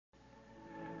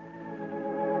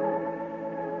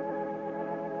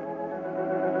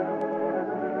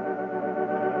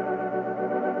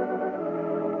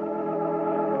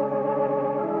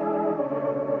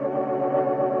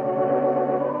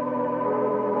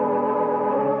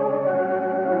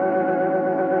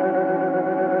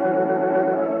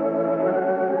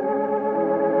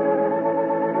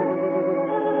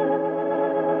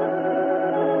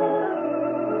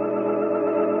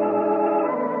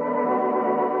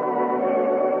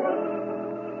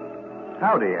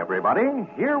Howdy, everybody.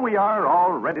 Here we are,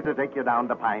 all ready to take you down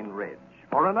to Pine Ridge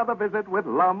for another visit with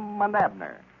Lum and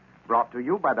Abner, brought to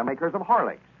you by the makers of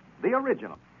Horlicks, the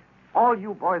original. All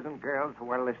you boys and girls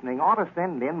who are listening ought to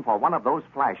send in for one of those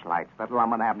flashlights that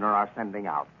Lum and Abner are sending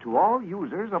out to all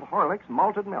users of Horlicks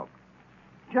malted milk.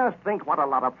 Just think what a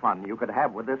lot of fun you could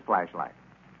have with this flashlight.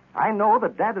 I know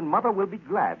that Dad and Mother will be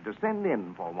glad to send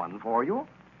in for one for you.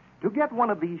 To get one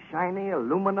of these shiny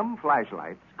aluminum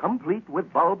flashlights, complete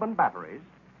with bulb and batteries,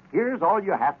 here's all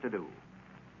you have to do.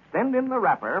 Send in the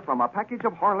wrapper from a package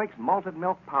of Horlicks malted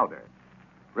milk powder.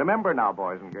 Remember now,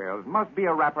 boys and girls, must be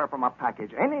a wrapper from a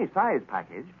package, any size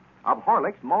package, of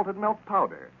Horlicks malted milk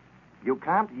powder. You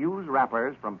can't use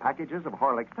wrappers from packages of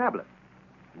Horlicks tablets.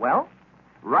 Well,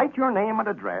 write your name and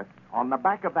address on the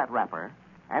back of that wrapper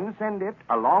and send it,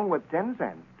 along with 10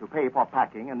 cents, to pay for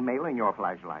packing and mailing your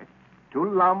flashlight, to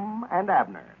Lum and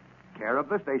Abner, care of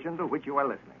the station to which you are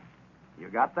listening. You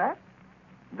got that?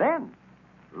 Then,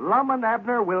 Lum and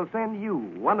Abner will send you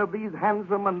one of these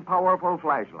handsome and powerful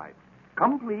flashlights,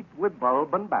 complete with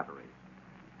bulb and batteries.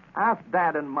 Ask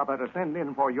Dad and Mother to send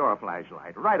in for your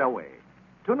flashlight right away,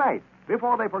 tonight,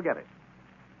 before they forget it.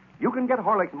 You can get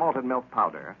Horlicks malted milk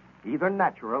powder, either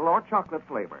natural or chocolate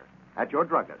flavor, at your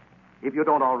druggist, if you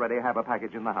don't already have a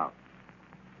package in the house.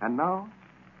 And now,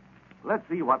 let's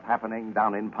see what's happening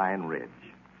down in Pine Ridge.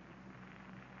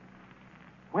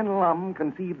 When Lum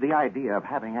conceived the idea of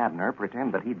having Abner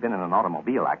pretend that he'd been in an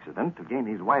automobile accident to gain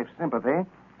his wife's sympathy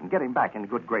and get him back in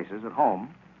good graces at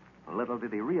home, little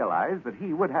did he realize that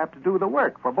he would have to do the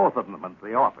work for both of them at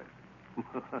the office.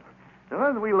 So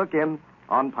as we look in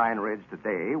on Pine Ridge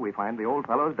today, we find the old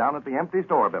fellows down at the empty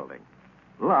store building.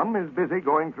 Lum is busy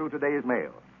going through today's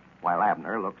mail, while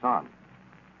Abner looks on.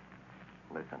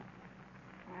 Listen.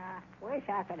 Wish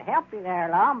I could help you there,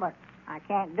 Lum, but I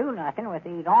can't do nothing with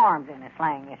these arms in a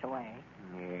sling this way.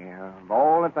 Yeah, of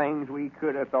all the things we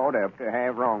could have thought of to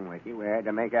have wrong with you, we had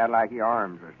to make out like your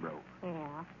arms was broke.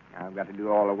 Yeah. I've got to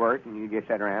do all the work, and you just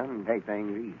sit around and take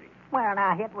things easy. Well,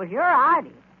 now, it was your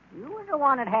idea. You was the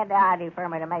one that had the idea for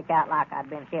me to make out like I'd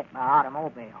been hit by an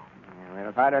automobile. Yeah, well,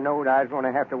 if I'd have known I was going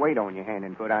to have to wait on you hand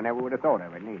and foot, I never would have thought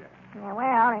of it, neither. Yeah,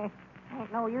 well, it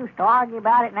ain't no use to argue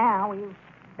about it now. We've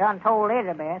done told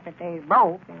Elizabeth that they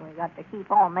broke, and we got to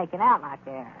keep on making out like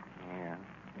they are. Yeah.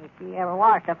 If she ever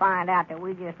was to find out that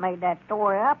we just made that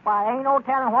story up, why, ain't no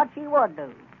telling what she would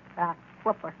do. About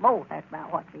whip us both, that's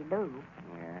about what she'd do.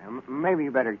 Yeah, maybe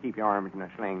you better keep your arms in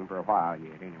a sling for a while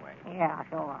yet, anyway. Yeah,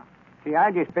 sure. See,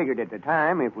 I just figured at the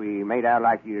time, if we made out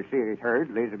like you were serious hurt,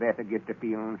 Elizabeth would get to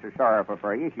feeling so sorrowful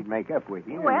for you, she'd make up with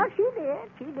you. Well, she did.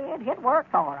 She did. It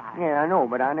worked all right. Yeah, I know,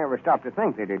 but I never stopped to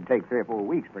think that it'd take 3 or 4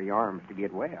 weeks for your arms to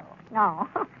get well. No.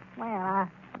 Well, I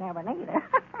never neither.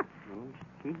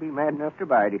 She'd be mad enough to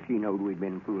bite if she knowed we'd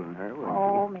been fooling her,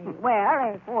 wouldn't she? Me.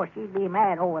 Well, of course, she'd be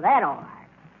mad over that, all right.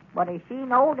 But if she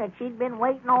knowed that she'd been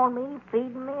waiting on me,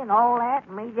 feeding me and all that,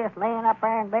 and me just laying up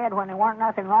there in bed when there weren't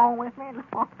nothing wrong with me,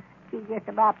 she'd just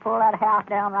about pull that house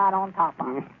down right on top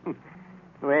of it.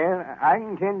 Well, I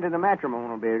can tend to the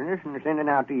matrimonial business and sending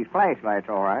out these flashlights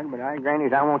all right, but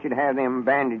Granny's, I want you to have them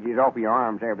bandages off of your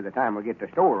arms every the time we get the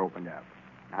store opened up.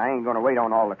 I ain't going to wait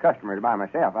on all the customers by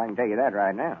myself. I can tell you that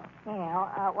right now.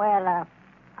 Yeah,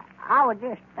 I was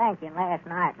just thinking last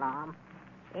night, Lum,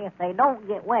 if they don't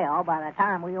get well by the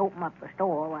time we open up the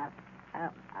store,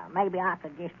 well, maybe I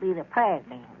could just be the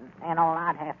president, and all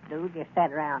I'd have to do is just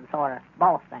sit around and sort of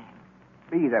boss things.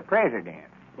 Be the president?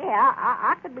 Yeah,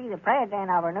 I could be the president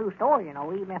of a new store, you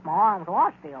know, even if my arms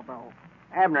was still broke.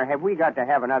 Abner, have we got to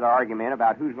have another argument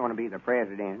about who's going to be the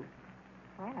president?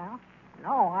 Well,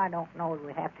 no, I don't know that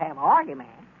we have to have an argument.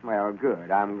 Well,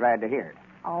 good. I'm glad to hear it.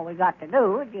 All we got to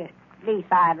do is just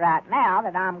decide right now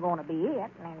that I'm going to be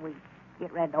it, and then we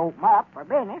get ready to open up for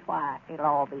business, why, it'll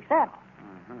all be settled.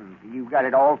 Mm-hmm. You've got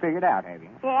it all figured out, have you?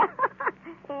 Yeah.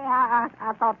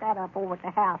 I thought that up over at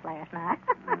the house last night.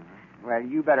 Mm-hmm. Well,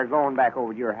 you better go on back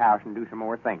over to your house and do some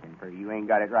more thinking, for you ain't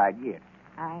got it right yet.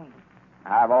 I ain't.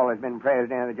 I've always been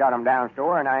president of the Jot 'em Down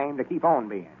store, and I aim to keep on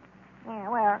being. Yeah,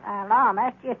 well, Lum,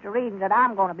 that's just the reason that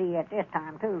I'm going to be it this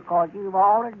time, too, because you've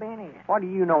always been it. What do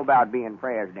you know about being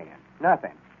president?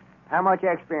 Nothing. How much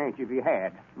experience have you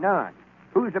had? None.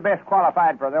 Who's the best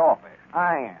qualified for the office?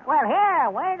 I am. Well,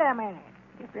 here, wait a minute.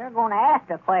 If you're going to ask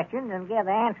the questions and give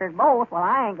the answers both, well,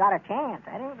 I ain't got a chance.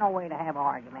 That ain't no way to have an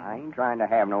argument. I ain't trying to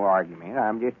have no argument.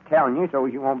 I'm just telling you so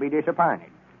you won't be disappointed.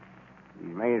 You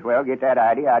may as well get that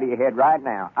idea out of your head right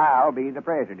now. I'll be the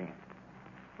president.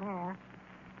 Yeah,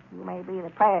 you may be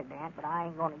the president, but I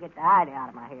ain't going to get the idea out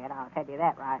of my head. I'll tell you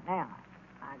that right now.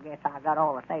 I guess I got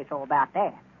all to say so about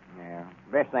that. Yeah,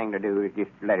 best thing to do is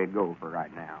just let it go for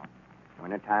right now.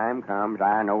 When the time comes,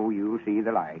 I know you'll see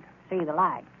the light. See the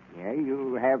light. Yeah,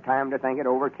 you'll have time to think it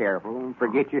over careful and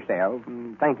forget yourself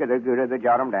and think of the good of the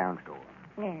Jot 'em Down store.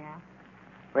 Yeah.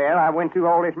 Well, I went through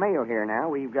all this mail here now.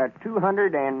 We've got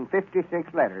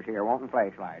 256 letters here wanting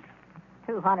flashlights.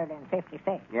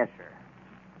 256. Yes, sir.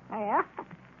 Well,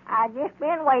 I just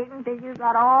been waiting till you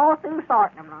got all through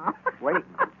sorting them now. Waiting?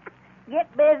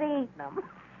 Get busy eating them.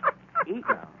 Eating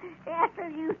them? Yes, sir.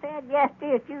 You said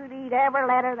yesterday you'd eat every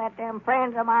letter that them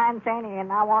friends of mine sent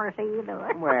in. I want to see you do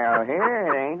it. Well, here,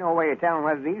 there ain't no way of telling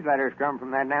whether these letters come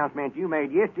from that announcement you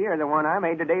made yesterday or the one I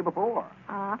made the day before.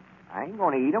 Huh? I ain't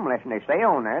going to eat them unless they say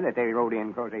on there that they wrote in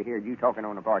because they heard you talking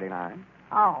on the party line.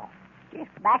 Oh.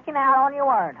 Just backing out on your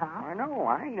word, huh? I know.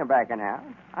 I ain't a backing out.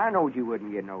 I knowed you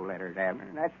wouldn't get no letters, Abner.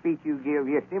 That speech you give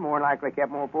yesterday more likely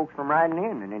kept more folks from riding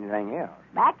in than anything else.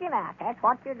 Backing out. That's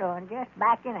what you're doing. Just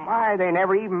backing out. Why, they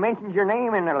never even mentioned your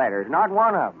name in the letters. Not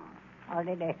one of them. Or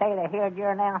did they say they heard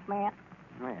your announcement?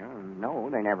 Well, no,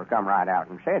 they never come right out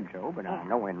and said so, but I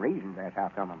know in reasons that's how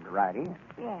come them to write in.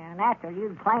 Yeah, and that's what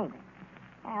you'd claim it.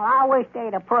 Well, I wish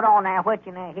they'd have put on there what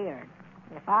you heard.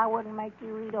 If I wouldn't make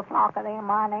you eat a flock of them,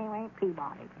 my name ain't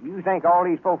Peabody. You think all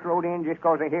these folks wrote in just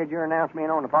because they heard your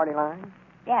announcement on the party line?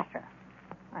 Yes, sir.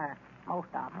 Most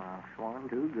of them. Oh, sworn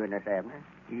to goodness, Abner.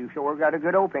 You sure got a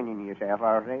good opinion of yourself,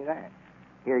 I'll say that.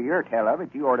 Hear your tell of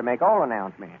it, you ought to make all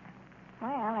announcements. Well,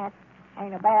 that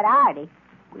ain't a bad idea.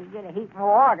 We get a heap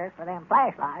more orders for them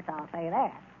flashlights, I'll say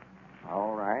that.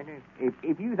 All right.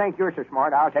 If you think you're so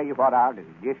smart, I'll tell you what I'll do,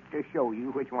 just to show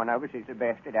you which one of us is the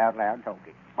best at out loud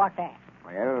talking. What's that?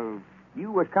 Well,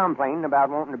 you was complaining about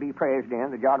wanting to be president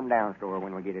of the Jot 'em Down store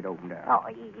when we get it opened up. Oh,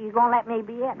 you gonna let me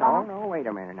be it? No, wait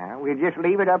a minute now. We'll just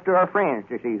leave it up to our friends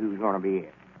to see who's going to be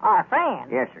it. Our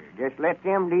friends? Yes, sir. Just let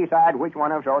them decide which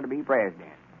one of us ought to be president.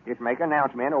 Just make an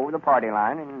announcement over the party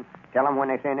line and tell them when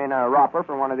they send in a robber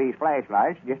for one of these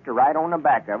flashlights just to write on the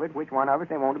back of it which one of us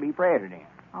they want to be president.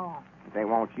 Oh. If they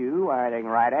want you, why, they can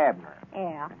write Abner.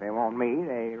 Yeah. If they want me,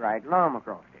 they write Lum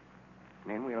across it.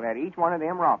 Then we'll let each one of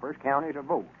them robbers count as a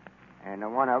vote. And the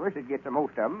one of us that gets the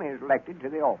most of them is elected to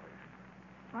the office.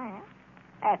 Well,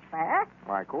 that's fair.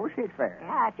 Why, of course it's fair.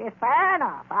 Yeah, it's just fair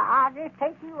enough. I'll just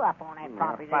take you up on that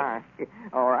proposition. Fine.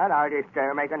 All right, I'll just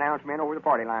make an announcement over the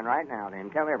party line right now, then.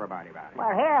 Tell everybody about it.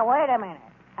 Well, here, wait a minute.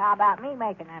 How about me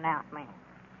making an announcement?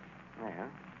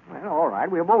 Well, all right,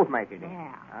 we'll both make it then.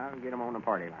 Yeah. I'll get them on the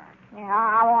party line. Yeah,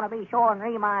 I want to be sure and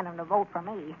remind them to vote for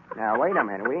me. Now, wait a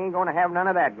minute. We ain't going to have none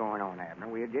of that going on, Abner.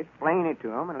 We'll just explain it to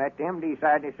them and let them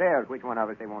decide themselves which one of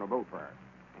us they want to vote for.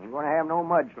 Ain't going to have no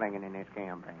mudslinging in this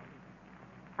campaign.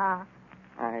 Huh?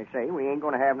 I say, we ain't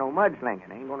going to have no mudslinging.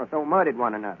 Ain't going to throw mud at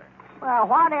one another. Well,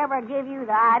 whatever give you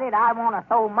the idea I want to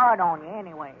throw mud on you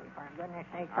anyway, for goodness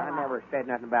sake. I never said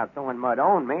nothing about throwing mud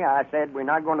on me. I said we're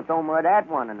not going to throw mud at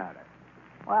one another.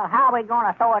 Well, how are we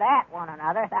going to throw it at one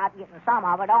another without getting some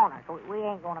of it on us? We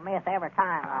ain't going to miss every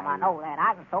time, Lum. I know that.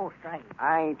 I can throw straight.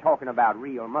 I ain't talking about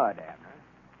real mud, Abner.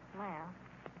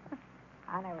 Well,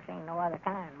 I never seen no other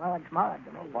kind. Mud's mud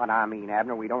to me. What I mean,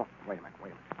 Abner, we don't... Wait a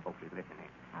minute. Folks is listening.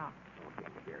 Oh. Don't get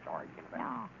in here arguing about it.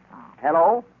 No.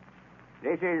 Hello?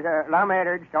 This is Lum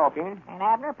Edwards talking. And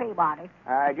Abner Peabody.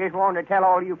 I just wanted to tell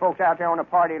all you folks out there on the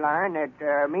party line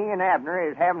that me and Abner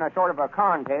is having a sort of a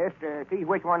contest to see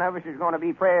which one of us is going to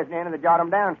be president of the Jot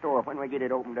 'em Down store when we get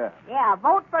it opened up. Yeah,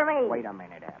 vote for me. Wait a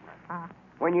minute, Abner. Huh?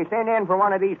 When you send in for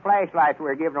one of these flashlights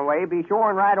we're giving away, be sure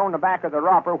and write on the back of the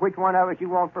wrapper which one of us you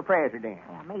want for president.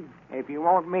 Yeah, me. If you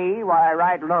want me, why,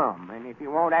 write Lum. And if you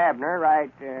want Abner,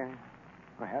 write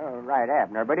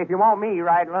Abner. But if you want me,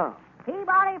 write Lum.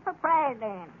 Peabody for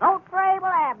president. Vote for Abel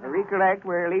Abner. Recollect,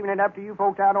 we're leaving it up to you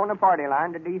folks out on the party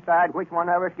line to decide which one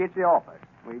of us gets the office.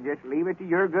 We just leave it to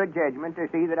your good judgment to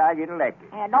see that I get elected.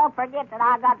 And don't forget that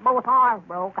I got both arms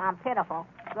broke. I'm pitiful.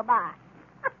 Goodbye.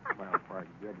 Well, for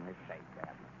goodness sake,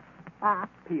 Abner. Huh?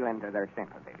 Appeal into their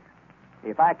sympathies.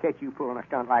 If I catch you pulling a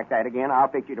stunt like that again, I'll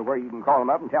fix you to where you can call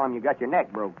them up and tell them you got your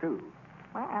neck broke, too.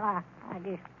 Well, I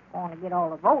just want to get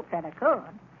all the votes that I could.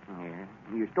 Yeah,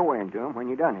 you store into them when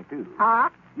you done it, too. Huh?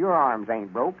 Your arms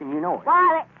ain't broke, and you know it.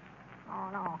 Why, Oh,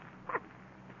 no.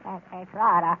 That's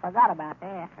right. I forgot about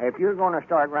that. If you're going to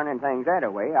start running things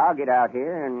that way, I'll get out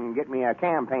here and get me a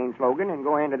campaign slogan and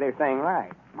go into this thing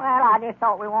right. Well, I just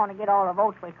thought we wanted to get all the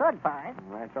votes we could for it.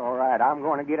 Well, that's all right. I'm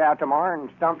going to get out tomorrow and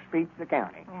stump speech the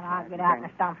county. And I'll get out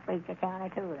and stump speech the county,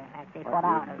 too, then. That's just what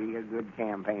I'll would do. be a good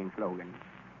campaign slogan?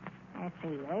 Let's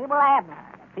see. Abel Abner,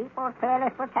 the people's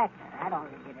fearless protector. That ought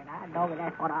to get it. I know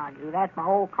that's what I'll do. That's my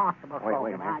old constable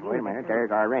slogan. Wait a minute.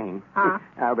 There's our ring. Huh?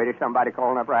 I bet it's somebody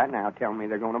calling up right now telling me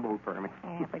they're going to vote for me.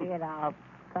 Yeah, if it is, I'll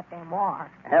cut them wires.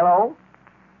 Hello?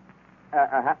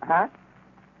 Huh?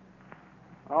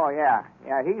 Oh, yeah.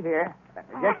 Yeah, he's here.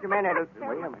 Just a minute. Wait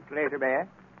a minute, Elizabeth.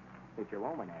 It's your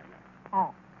woman, Abner.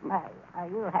 Oh,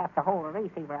 you'll have to hold the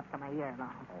receiver up to my ear, Lum.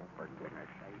 Oh, for goodness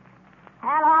sake.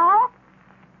 Hello?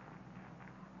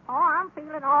 Oh, I'm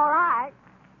feeling all right.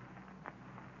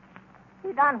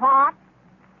 You done what?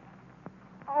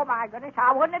 Oh, my goodness,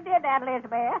 I wouldn't have did that,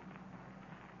 Elizabeth.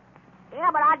 Yeah,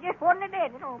 but I just wouldn't have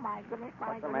did it. Oh, my goodness,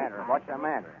 What's the matter? What's the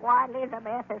matter? Why,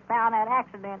 Elizabeth has found that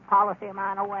accident policy of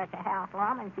mine over at the house,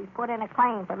 Lum, and she's put in a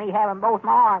claim for me having both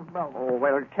my arms broke. Oh,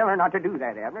 well, tell her not to do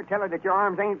that, Abner. Tell her that your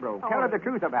arms ain't broke. Tell her the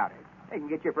truth about it. They can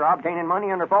get you for obtaining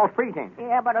money under false pretense.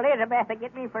 Yeah, but Elizabeth will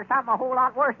get me for something a whole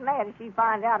lot worse than that if she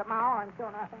finds out that my arms sure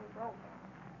enough ain't broke.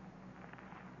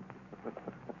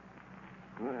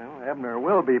 Well, Abner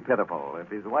will be pitiful if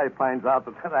his wife finds out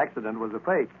that accident was a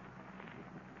fake.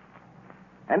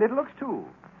 And it looks, too,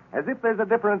 as if there's a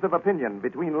difference of opinion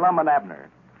between Lum and Abner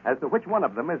as to which one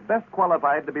of them is best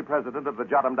qualified to be president of the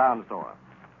Jot 'em Down store.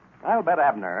 I'll bet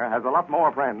Abner has a lot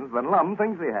more friends than Lum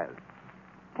thinks he has.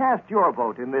 Cast your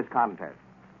vote in this contest.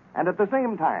 And at the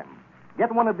same time,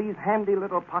 get one of these handy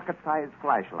little pocket-sized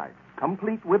flashlights,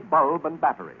 complete with bulb and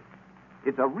battery.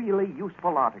 It's a really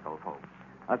useful article, folks.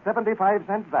 A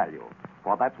 75-cent value,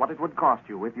 for that's what it would cost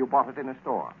you if you bought it in a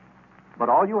store. But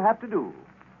all you have to do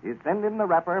is send in the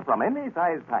wrapper from any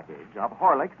size package of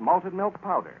Horlick's malted milk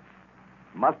powder.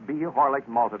 Must be Horlick's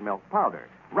malted milk powder.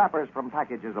 Wrappers from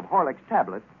packages of Horlick's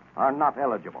tablets are not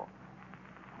eligible.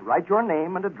 Write your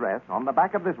name and address on the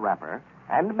back of this wrapper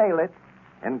and mail it,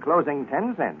 enclosing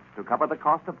 10 cents to cover the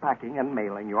cost of packing and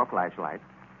mailing your flashlight,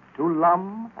 to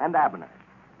Lum and Abner,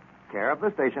 care of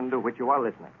the station to which you are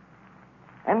listening.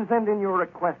 And send in your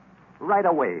request right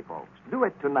away, folks. Do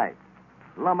it tonight.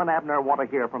 Lum and Abner want to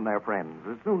hear from their friends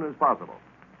as soon as possible.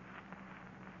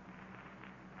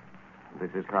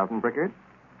 This is Carlton Brickard,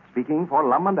 speaking for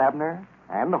Lum and Abner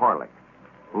and Horlick,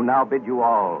 who now bid you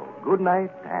all good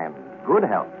night and good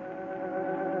health.